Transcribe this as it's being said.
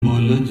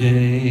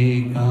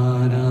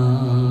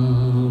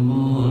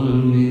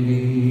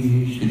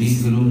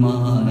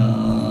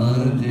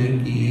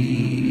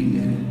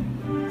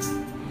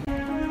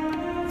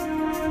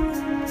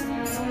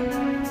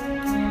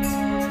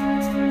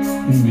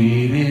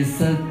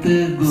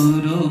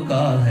सतगुरु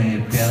का है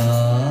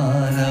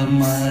प्यार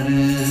अमर,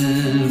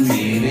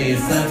 मेरे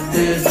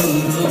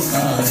सतगुरु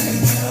का है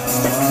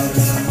प्यार।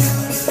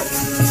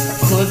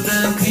 खुद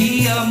भी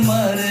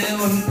अमर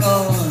उनका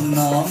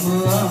नाम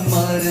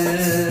अमर,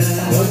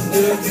 खुद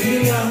भी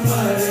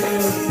अमर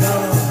उनका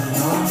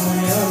नाम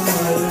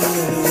अमर,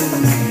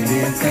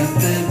 मेरे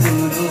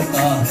सतगुरु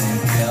का है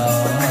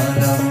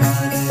प्यार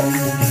अमर,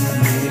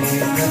 मेरे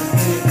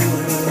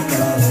सतगुरु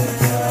का है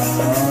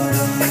प्यार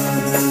अमर।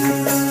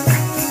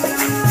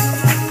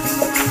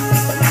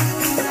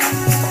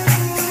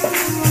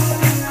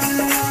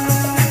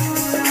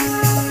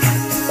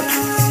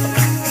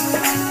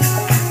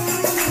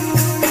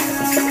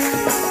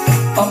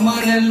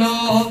 अमर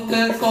लोक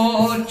को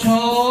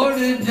छोड़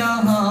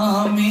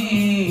जहां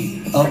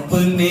में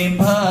अपने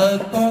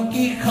भक्तों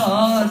की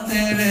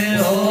खातिर,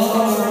 ओ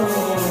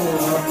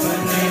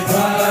अपने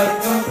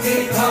भक्तों की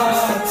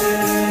खातिर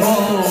ओ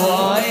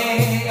आए।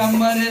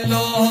 अमर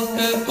लोक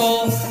को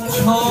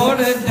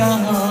छोड़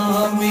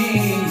जहां में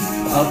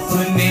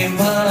अपने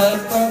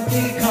भक्तों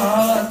की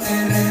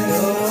खातिर,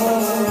 ओ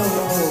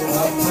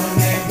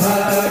अपने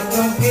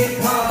भक्तों की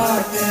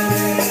खातिर।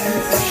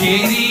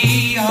 श्री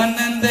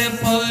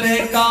आनंदपुर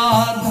का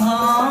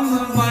धाम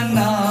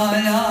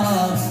बनाया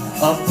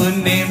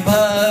अपने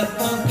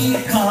भक्तों की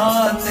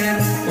खातिर,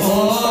 ओ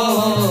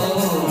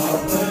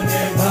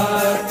अपने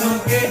भक्तों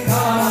की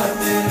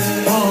खातिर।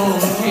 ओ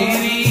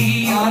श्री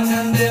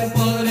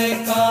आनंदपुर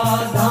का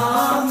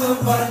धाम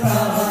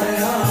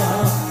बनाया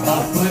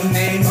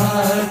अपने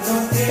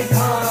भक्तों की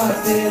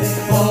खातिर,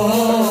 ओ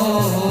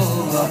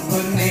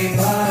अपने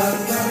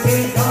भक्तों की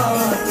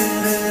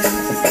खातिर।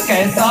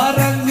 कैसा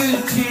रंग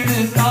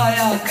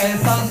छिड़काया,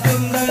 कैसा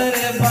सुंदर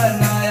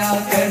बनाया,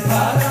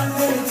 कैसा रंग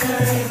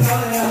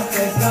छिड़काया,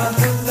 कैसा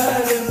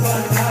सुंदर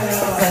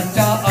बनाया।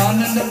 सच्चा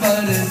आनंद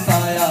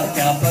बरसाया,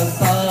 क्या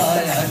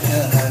बसाया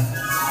शहर,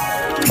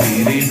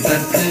 मेरे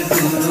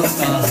सतगुरु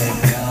का है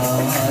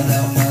प्यार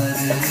अमर,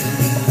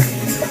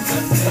 मेरे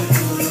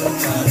सतगुरु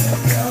का है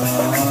प्यार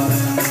अमर।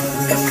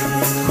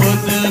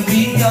 खुद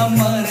भी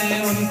अमर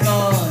उनका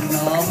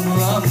नाम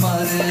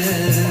अमर,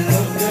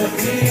 खुद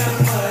भी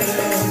अमर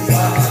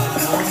उनका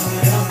नाम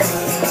अमर,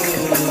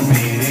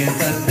 मेरे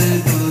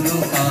सतगुरु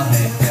का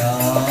है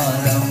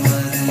प्यार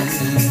अमर,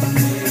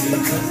 मेरे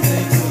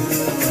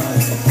सतगुरु का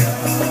है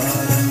प्यार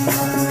अमर।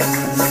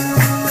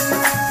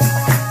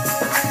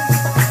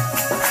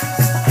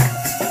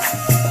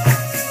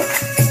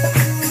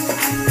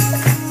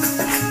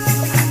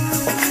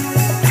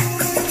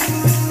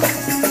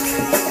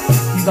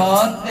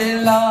 दात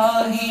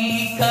इलाही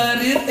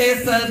करते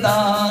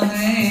सदा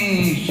है,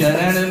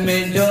 शरण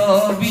में जो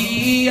भी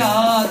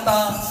आता,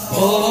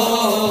 ओ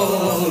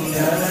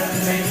शरण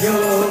में जो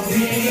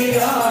भी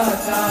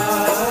आता।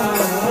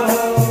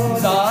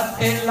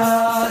 दात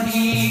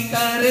इलाही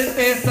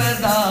करते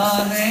सदा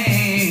है,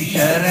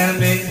 शरण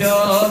में जो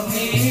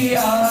भी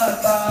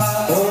आता,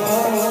 ओ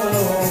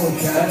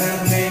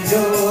शरण में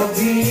जो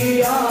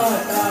भी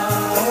आता।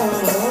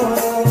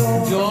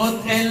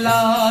 जोत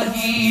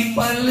इलाही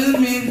पल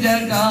में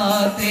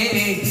जगाते,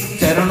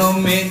 चरणों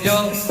में जो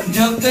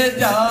झुक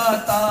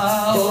जाता,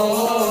 ओ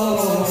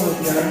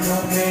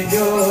चरणों में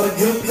जो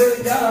झुक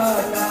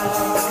जाता।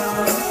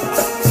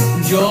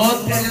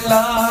 जोत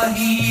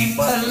इलाही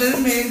पल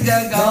में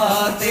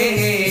जगाते,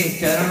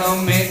 चरणों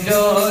में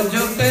जो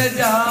झुक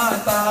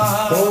जाता,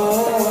 ओ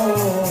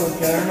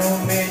चरणों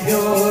में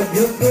जो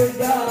झुक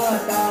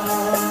जाता।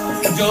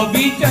 जो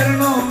भी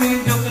चरणों में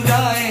झुक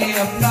जाए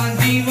अपना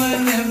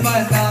जीवन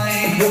बताए,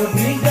 जो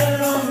भी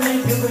चरणों में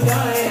झुक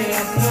जाए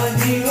अपना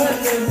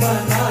जीवन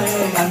बनाए,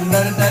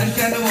 अंदर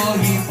दर्शन वो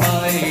ही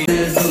पाए।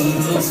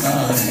 गुरु का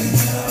है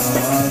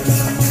प्यार,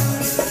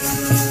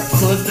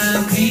 खुद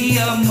भी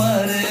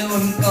अमर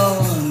उनका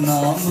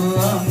नाम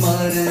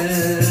अमर,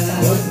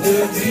 खुद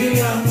भी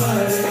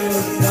अमर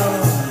उनका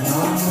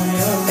नाम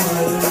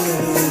अमर,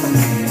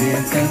 मेरे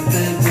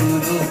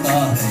सतगुरु का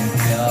है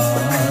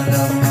प्यार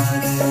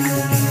अमर,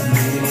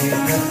 मेरे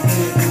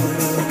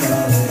सतगुरु का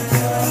है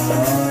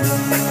प्यार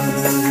अमर।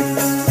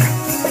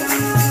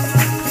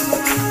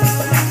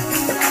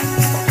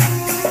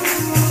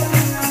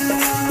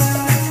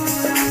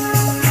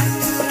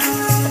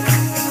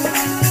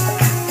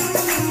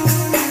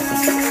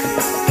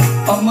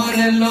 अमर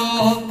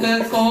लोक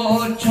को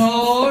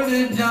छोड़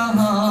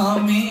जहां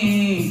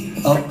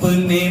में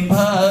अपने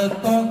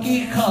भक्तों की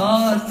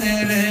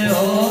खातिर,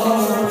 ओ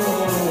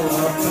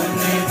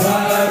अपने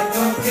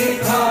भक्तों की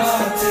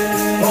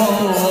खातिर ओ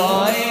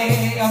आए।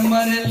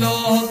 अमर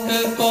लोक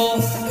को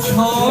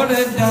छोड़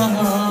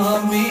जहां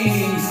में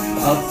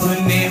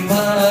अपने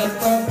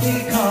भक्तों की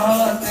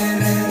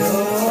खातिर, ओ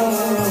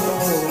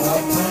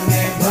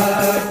अपने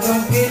भक्तों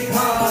की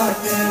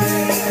खातिर।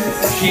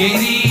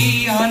 श्री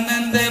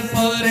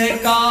आनंदपुर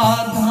का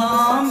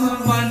धाम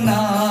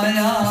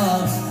बनाया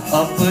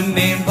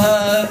अपने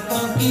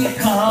भक्तों की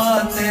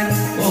खातिर,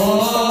 ओ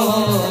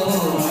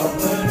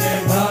अपने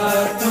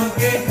भक्तों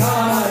की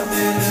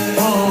खातिर।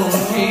 ओ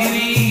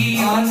श्री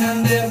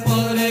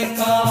आनंदपुर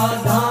का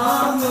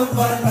धाम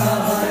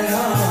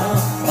बनाया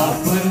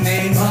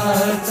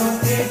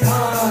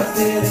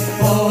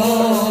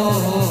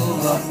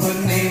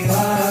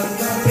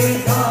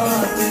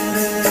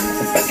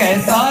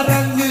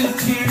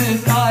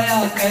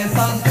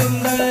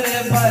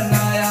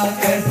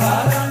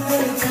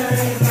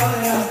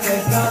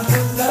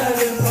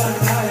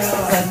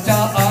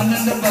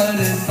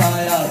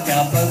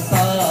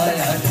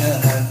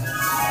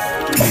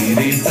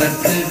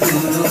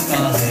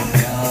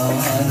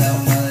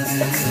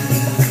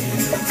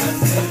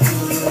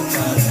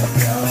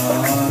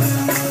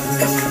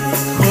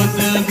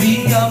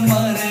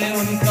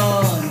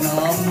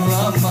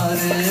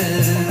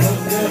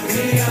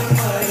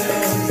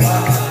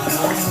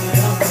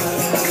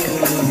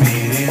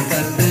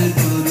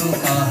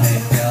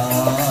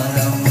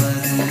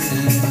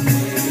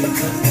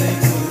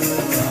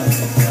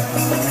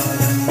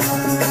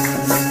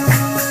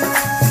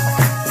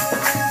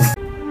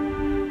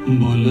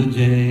बोलो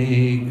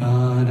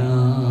जयकारा